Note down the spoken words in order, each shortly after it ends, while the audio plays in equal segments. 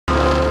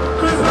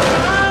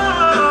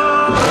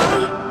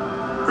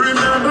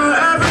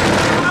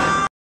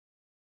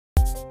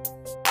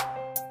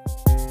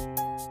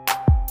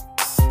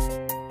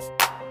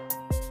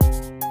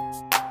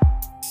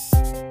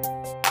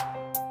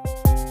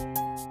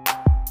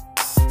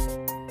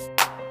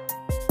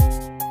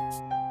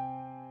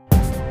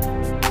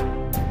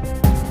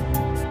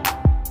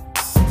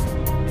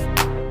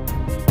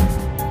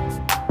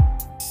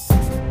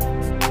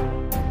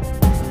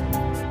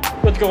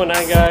going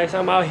on, guys?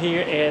 I'm out here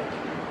at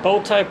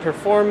Bowtie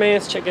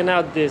Performance checking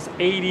out this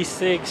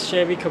 86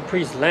 Chevy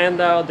Caprice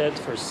Landau that's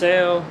for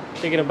sale.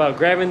 Thinking about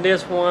grabbing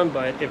this one,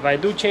 but if I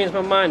do change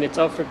my mind, it's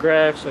up for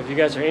grabs. So if you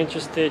guys are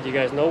interested, you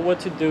guys know what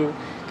to do.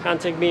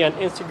 Contact me on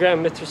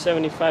Instagram,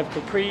 Mr75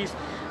 Caprice,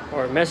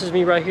 or message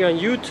me right here on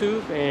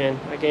YouTube and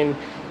I can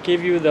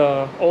give you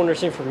the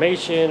owner's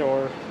information,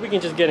 or we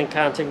can just get in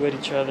contact with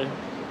each other.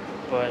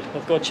 But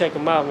let's go check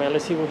him out, man.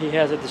 Let's see what he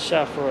has at the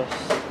shop for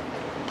us.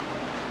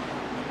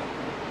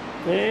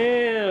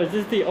 Damn, is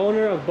this the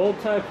owner of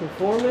Bowtie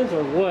Performance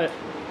or what?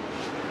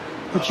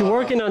 What you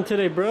working on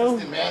today, bro?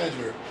 Assistant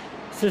manager.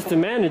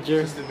 Assistant manager?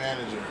 Assistant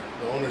manager.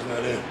 The owner's not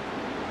in.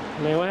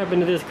 Man, what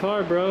happened to this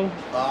car, bro?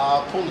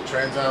 Pull the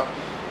trans out.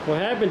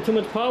 What happened? Too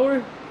much power? I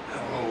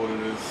don't know what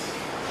it is.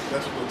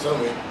 That's what they'll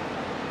tell me.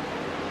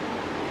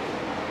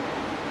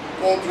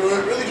 Going through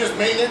it. Really just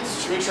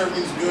maintenance. Make sure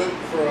everything's good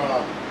for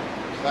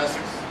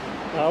classics.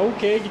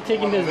 Okay, you're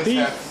taking this beat.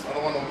 I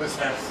don't want no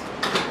mishaps.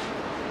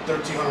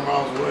 1,300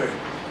 miles away.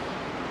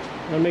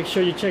 Now make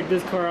sure you check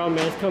this car out,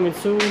 man. It's coming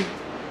soon.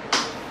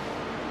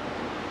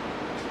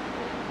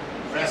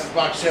 Fastest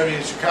box Chevy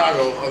in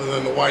Chicago, other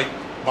than the white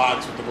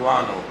box with the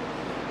Landau.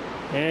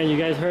 Man, you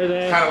guys heard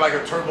that? Kind of like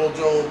a Turbo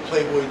Joe,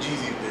 Playboy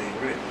Jeezy thing.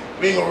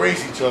 We ain't gonna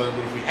race each other, but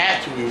if we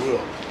have to, we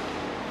will.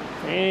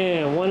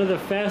 Man, one of the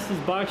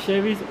fastest box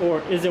Chevys,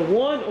 or is it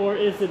one, or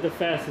is it the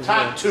fastest?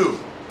 Top one? two.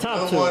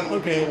 Top two. One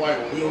would Okay. be the white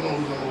one. We don't know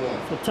who's number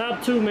one. So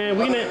top two, man.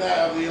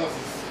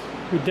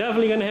 We're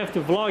definitely gonna have to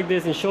vlog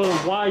this and show them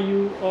why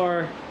you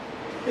are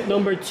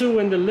number 2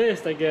 in the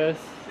list, I guess.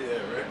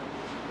 Yeah, right.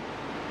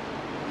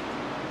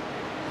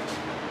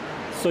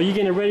 So you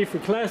getting ready for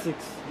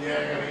classics? Yeah, I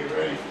gotta get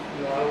ready. You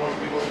know, I don't want to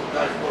be one of the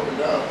guys broken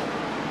down.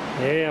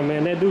 Yeah,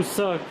 man, that do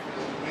suck.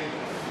 Make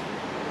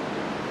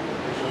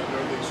sure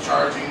everything's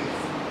charging,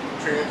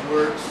 trans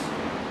works.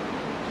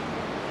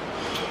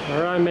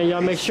 All right, man.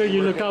 Y'all make sure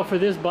you look out for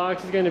this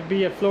box. It's gonna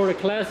be at Florida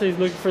Classics,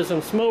 looking for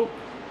some smoke.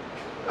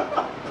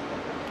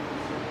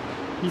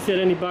 He said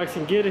any box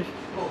can get it.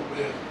 Oh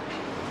man.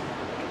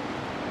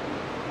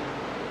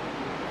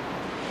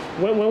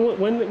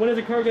 When is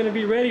the car gonna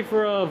be ready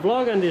for a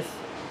vlog on this?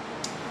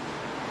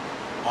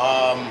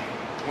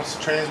 Once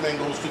the trans man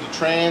goes through the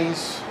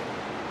trans,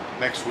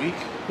 next week.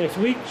 Next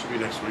week? Should be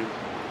next week.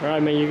 All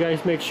right, man. You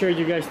guys make sure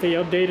you guys stay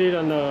updated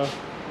on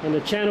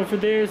the channel for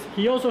this.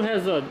 He also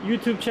has a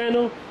YouTube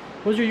channel.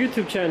 What's your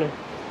YouTube channel?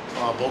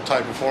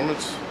 Bowtie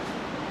Performance.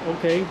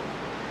 Okay.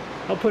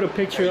 I'll put a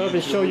picture up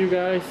and show you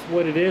guys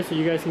what it is, so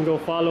you guys can go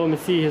follow him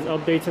and see his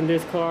updates on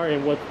this car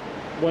and what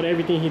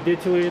everything he did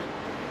to it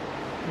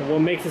and what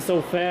makes it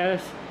so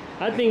fast.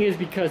 I think it's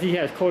because he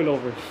has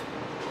coilovers.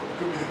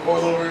 Could be the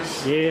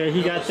coilovers. Yeah,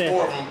 he got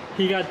that.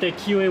 He got that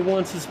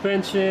QA1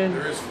 suspension.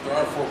 There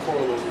are 4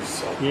 coilovers.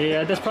 So.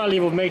 Yeah, that's probably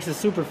what makes it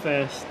super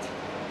fast.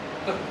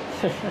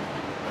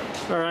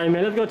 All right,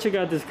 man. Let's go check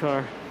out this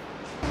car.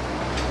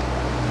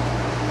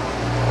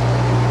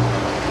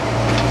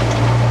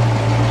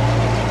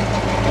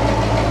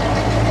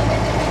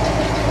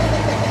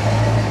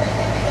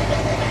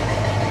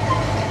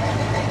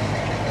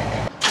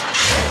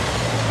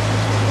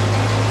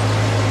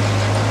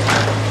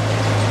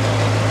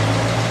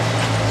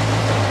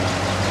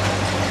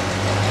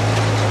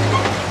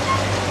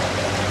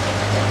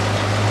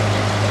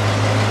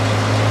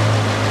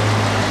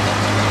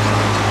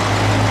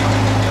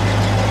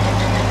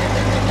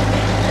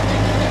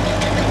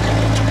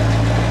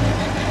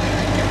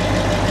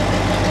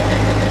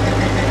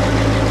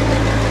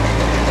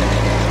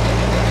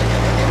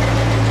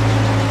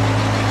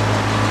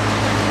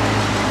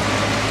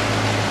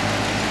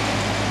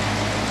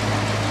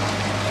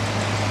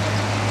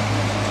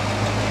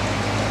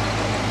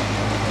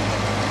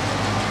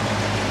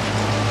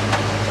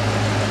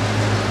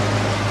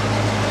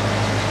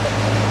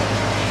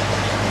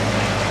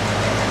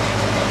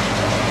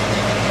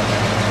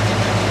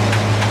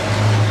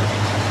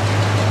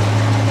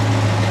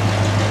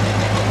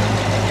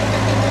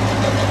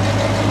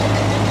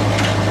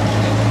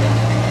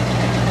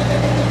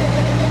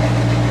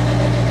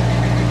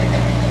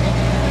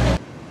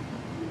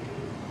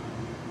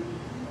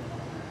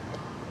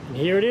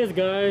 Here it is,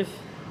 guys.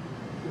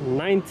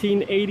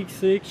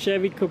 1986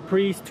 Chevy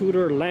Caprice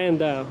Tudor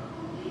Landau.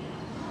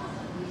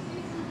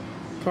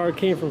 Car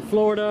came from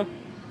Florida,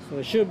 so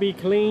it should be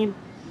clean.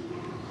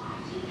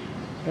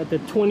 Got the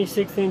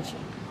 26-inch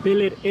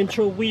billet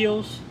intro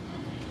wheels,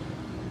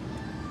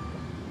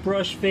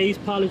 brush face,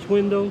 polished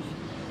windows.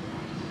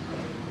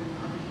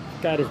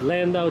 Got his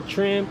Landau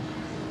trim,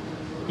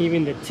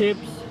 even the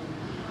tips.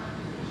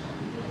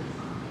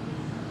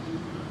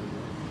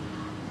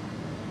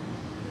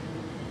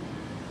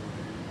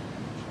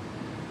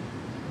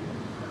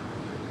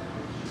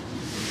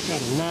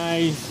 Got a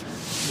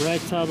nice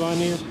rag top on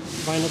it,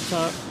 vinyl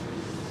top,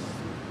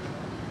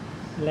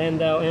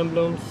 Landau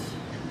emblems,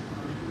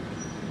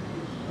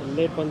 a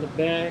lip on the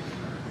back,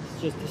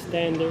 it's just the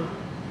standard.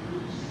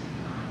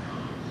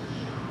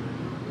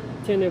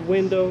 Tinted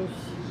windows.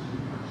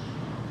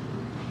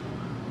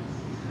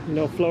 You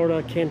know,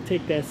 Florida can't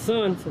take that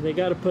sun, so they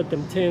got to put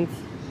them tints.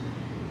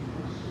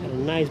 Got a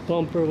nice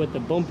bumper with the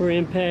bumper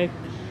impact.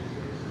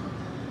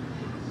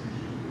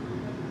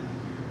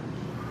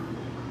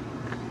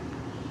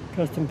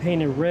 Custom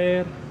painted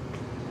red.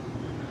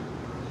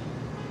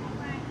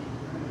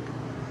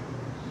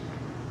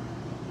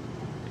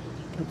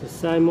 Got the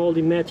side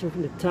molding matching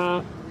from the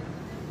top.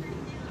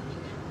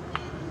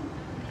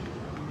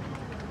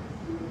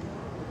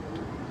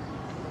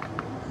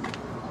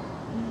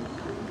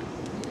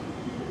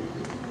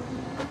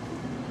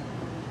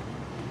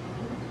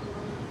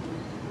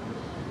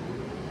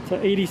 It's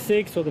an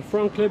 86, so the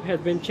front clip has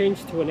been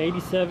changed to an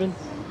 87.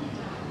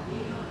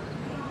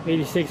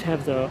 86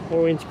 has the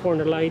orange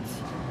corner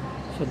lights,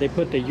 so they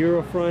put the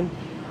Euro front.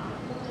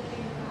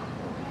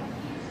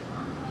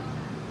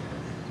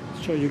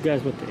 Show you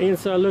guys what the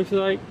inside looks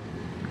like.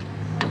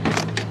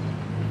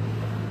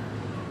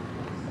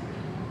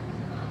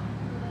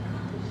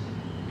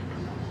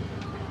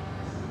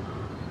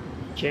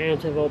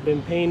 Jams have all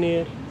been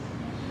painted.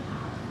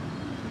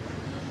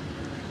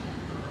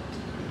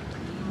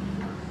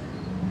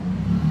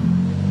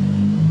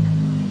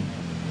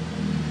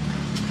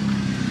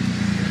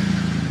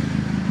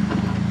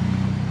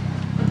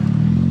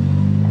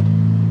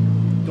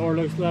 Door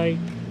looks like.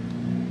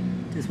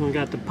 This one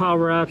got the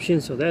power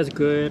option, so that's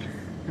good.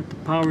 Got the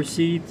power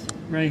seats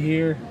right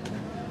here.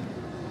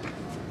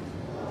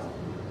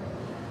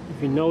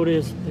 If you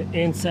notice, the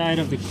inside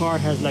of the car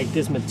has like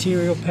this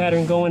material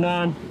pattern going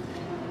on,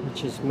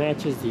 which just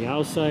matches the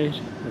outside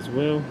as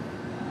well.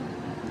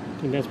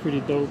 I think that's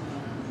pretty dope.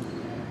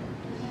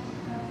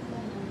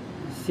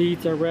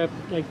 Seats are wrapped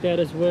like that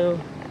as well,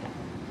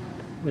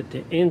 with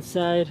the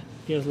inside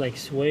feels like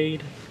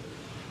suede,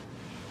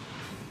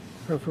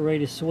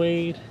 perforated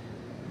suede.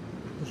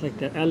 It's like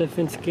the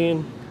elephant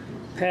skin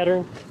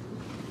pattern.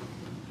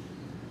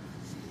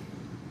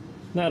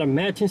 Not a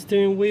matching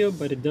steering wheel,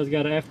 but it does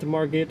got an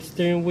aftermarket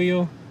steering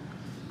wheel.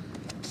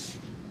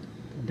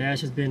 The dash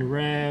has been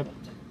wrapped.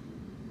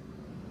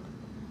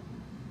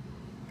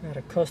 Got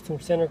a custom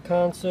center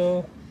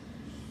console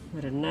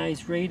with a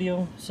nice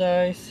radio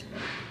size.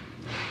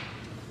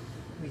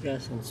 We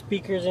got some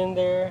speakers in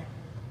there.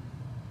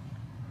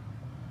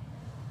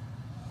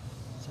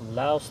 Some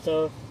loud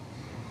stuff.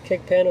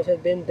 Kick panels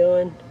have been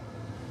done.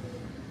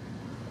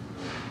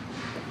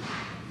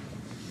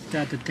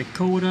 Got the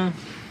Dakota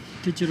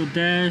digital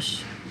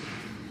dash,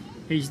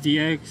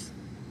 HDX,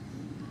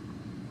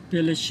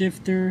 billet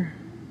shifter.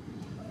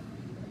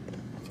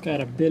 It's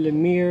got a billet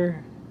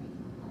mirror,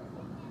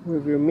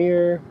 rear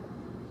mirror.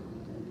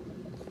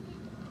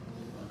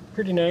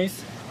 Pretty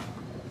nice.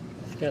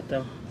 It's got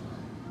the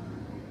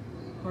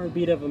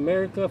Heartbeat of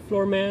America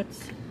floor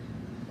mats.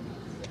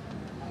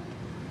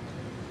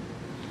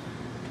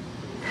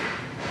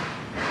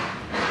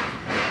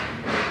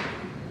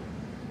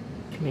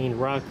 Clean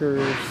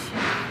rockers.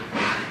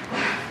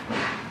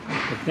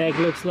 What the back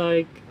looks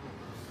like.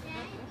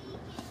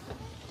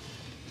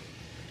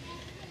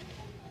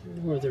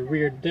 Or the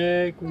rear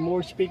deck with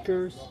more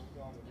speakers.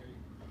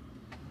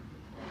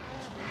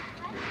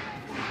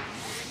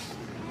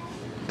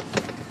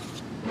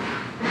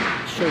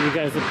 Show you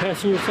guys the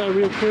passenger side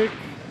real quick.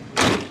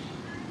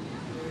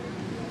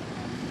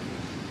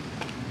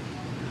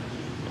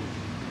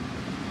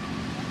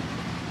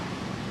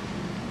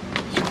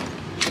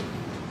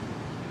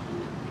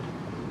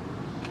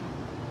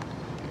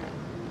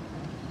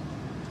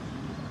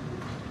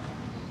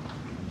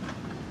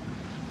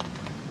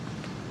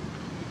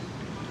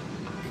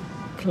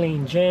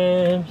 Clean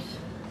jams,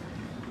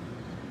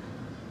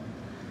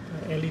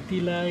 got LED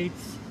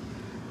lights,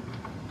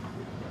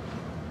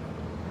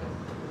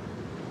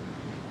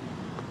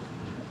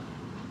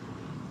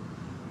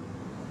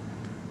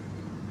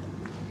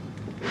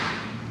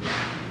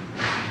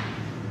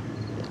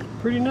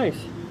 pretty nice.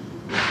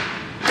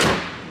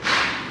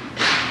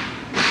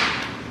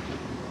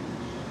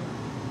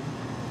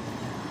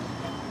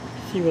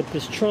 See what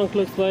this trunk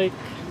looks like.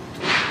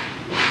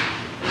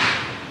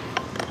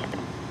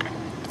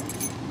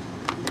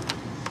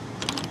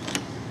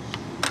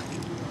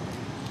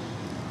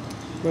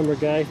 Remember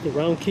guys, the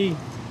round key.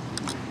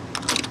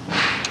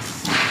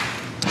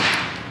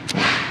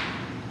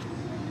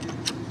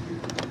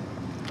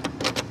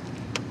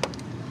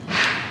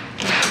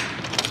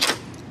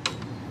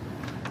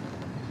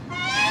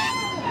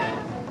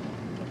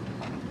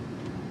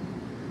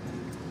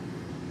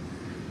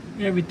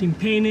 Everything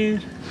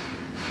painted.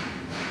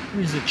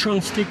 Here's the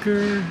trunk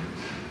sticker.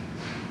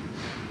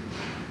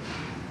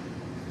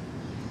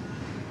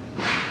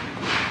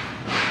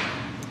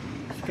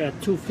 It's got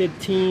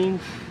 215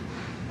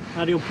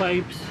 audio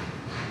pipes.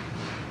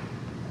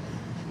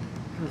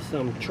 There's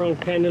some trunk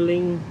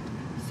paneling,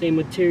 same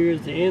material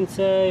as the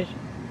inside.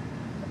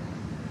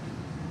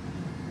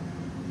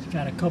 It's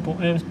got a couple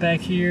amps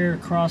back here, a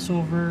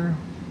crossover.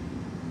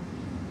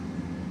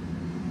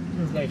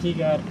 Looks like he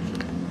got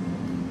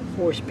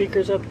 4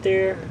 speakers up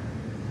there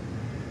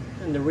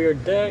and the rear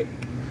deck.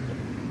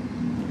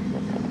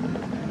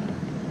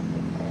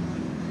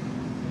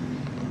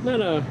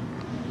 Not a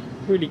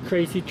really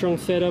crazy trunk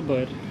setup,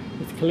 but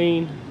it's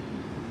clean.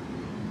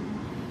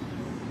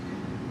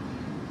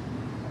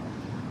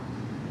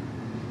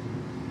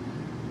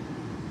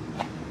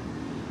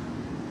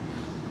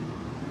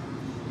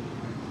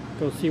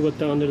 go see what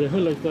the under the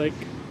hood looks like.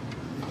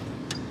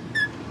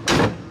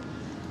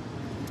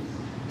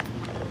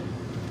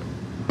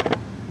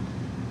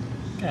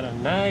 Got a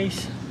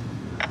nice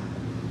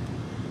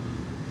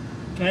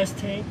gas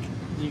tank,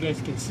 as you guys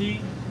can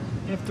see.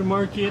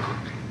 Aftermarket,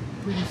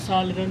 pretty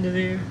solid under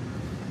there.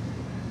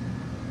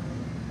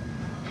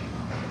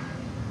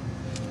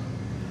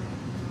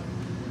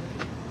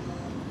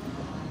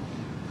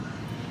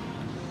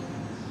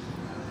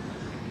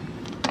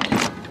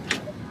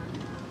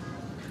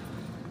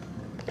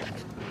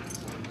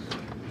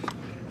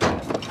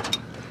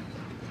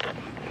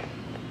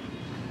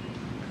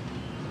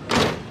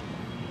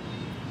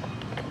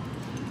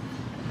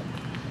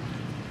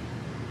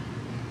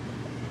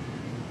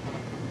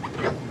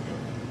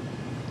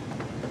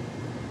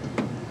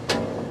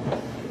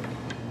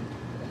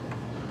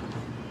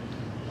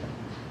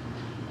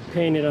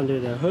 Painted under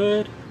the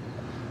hood.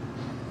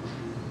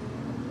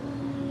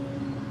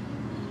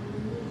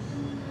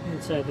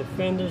 Inside the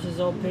fenders is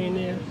all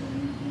painted.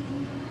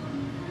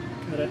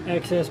 Got an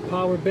excess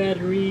power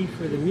battery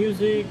for the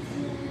music.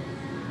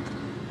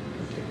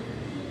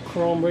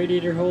 Chrome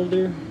radiator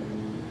holder.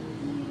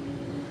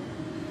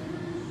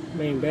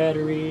 Main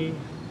battery.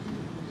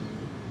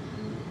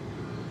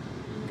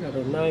 Got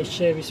a nice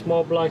Chevy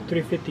small block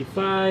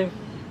 355.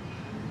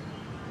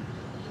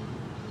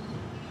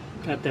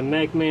 Got the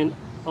Macman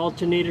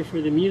alternator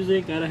for the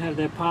music. Gotta have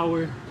that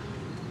power.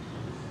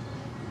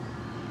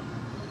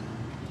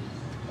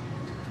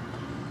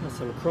 Got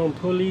some chrome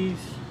pulleys.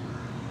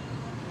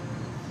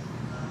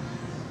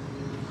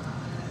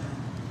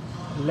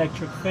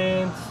 Electric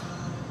fans.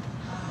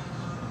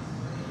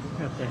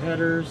 Got the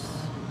headers.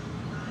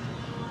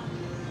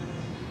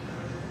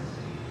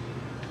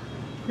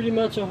 Pretty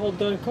much a whole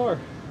done car.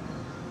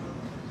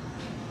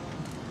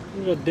 A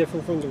little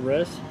different from the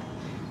rest.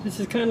 This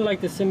is kind of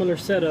like the similar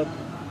setup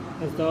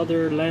as the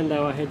other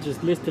Landau I had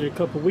just listed a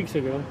couple weeks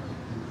ago.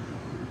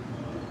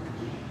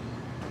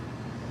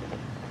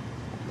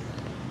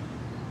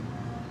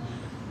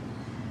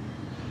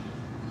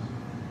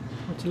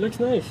 Which looks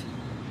nice.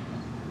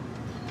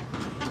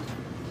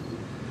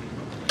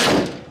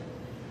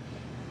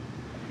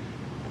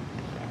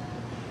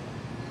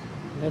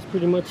 That's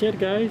pretty much it,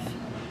 guys.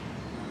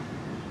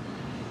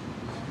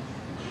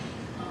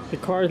 The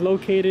car is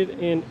located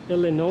in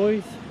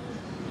Illinois.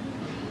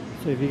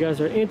 So if you guys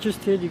are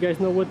interested, you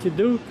guys know what to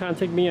do.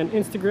 Contact me on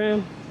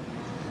Instagram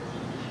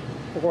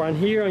or on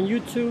here on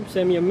YouTube.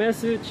 Send me a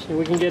message and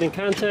we can get in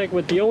contact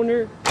with the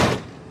owner.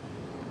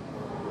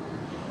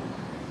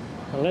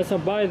 Unless I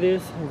buy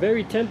this,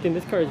 very tempting.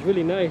 This car is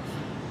really nice.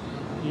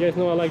 You guys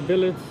know I like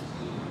billets.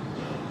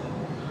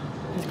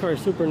 This car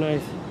is super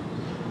nice.